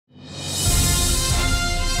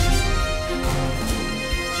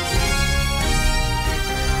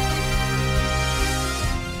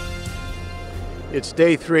It's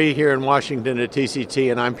day 3 here in Washington at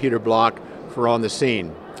TCT, and I'm Peter Block for On the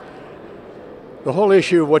Scene. The whole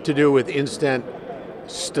issue of what to do with in-stent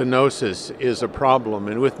stenosis is a problem,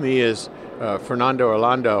 and with me is Fernando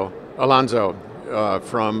Alonso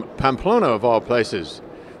from Pamplona, of all places,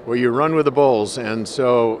 where you run with the bulls. And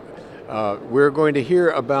so we're going to hear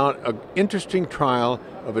about an interesting trial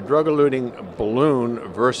of a drug-eluting balloon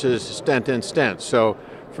versus stent-in-stent. So,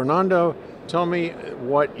 Fernando, tell me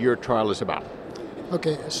what your trial is about.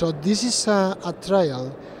 Okay, so this is a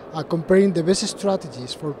trial comparing the best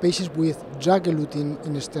strategies for patients with drug-eluting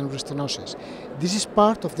in-stent restenosis. This is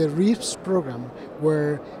part of the RIPS program,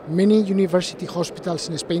 where many university hospitals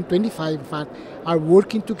in Spain, 25 in fact, are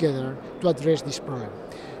working together to address this problem.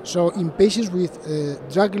 So in patients with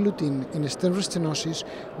drug-eluting in-stent restenosis,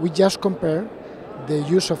 we just compare the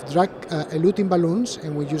use of drug-eluting balloons,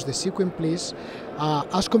 and we use the Sequent Please,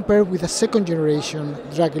 as compared with a second-generation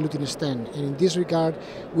drug-eluting stent. And in this regard,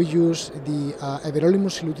 we use the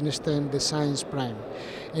everolimus eluting stent, the Science Prime.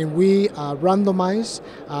 And we randomized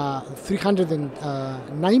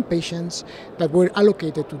 309 patients that were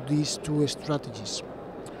allocated to these two strategies.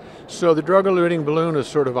 So the drug-eluting balloon is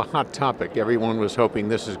sort of a hot topic. Everyone was hoping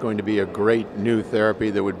this is going to be a great new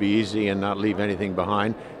therapy that would be easy and not leave anything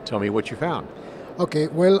behind. Tell me what you found. Okay,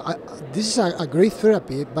 well, this is a great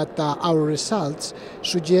therapy, but our results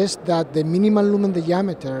suggest that the minimal lumen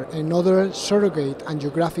diameter and other surrogate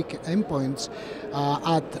angiographic endpoints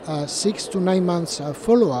at 6 to 9 months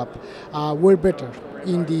follow-up were better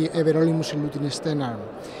in the everolimus eluting stent arm.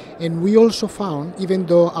 And we also found, even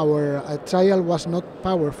though our trial was not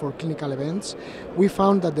powered for clinical events, we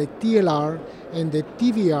found that the TLR and the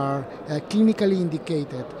TVR clinically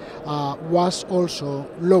indicated was also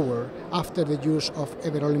lower after the use of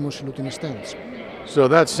everolimus eluting stents. So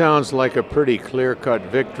that sounds like a pretty clear-cut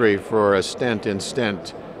victory for a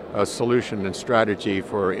stent-in-stent solution and strategy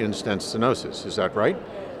for in-stent stenosis. Is that right?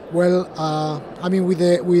 Well, I mean, with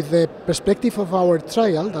the perspective of our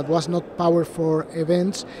trial that was not powered for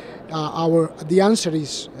events, the answer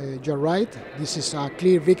is you're right. This is a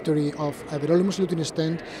clear victory of everolimus eluting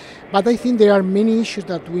stent, but I think there are many issues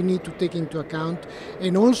that we need to take into account,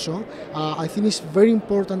 and also I think it's very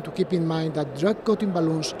important to keep in mind that drug-coating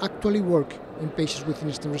balloons actually work in patients with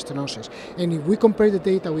in-stent restenosis. And if we compare the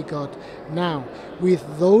data we got now with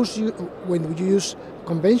those when you use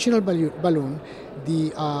conventional balloon,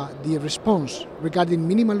 the response regarding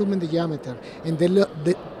minimal lumen diameter and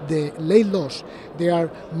the late loss, they are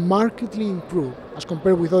markedly improved as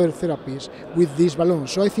compared with other therapies with these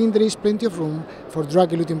balloons. So I think there is plenty of room for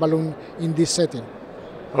drug-eluting balloon in this setting.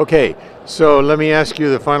 Okay, so let me ask you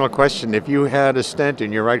the final question. If you had a stent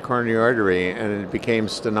in your right coronary artery and it became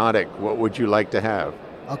stenotic, what would you like to have?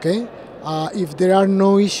 Okay. If there are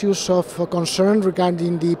no issues of concern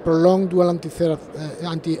regarding the prolonged dual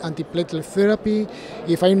antiplatelet therapy,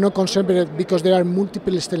 if I'm not concerned because there are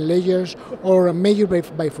multiple stent layers or major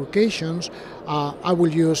bifurcations, I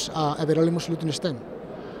will use everolimus eluting stent.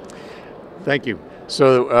 Thank you.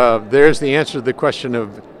 So there's the answer to the question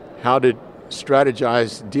of how to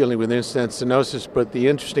strategize dealing with in-stent stenosis, but the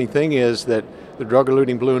interesting thing is that the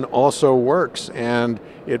drug-eluting balloon also works, and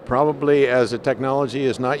it probably, as a technology,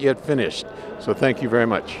 is not yet finished. So thank you very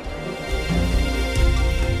much.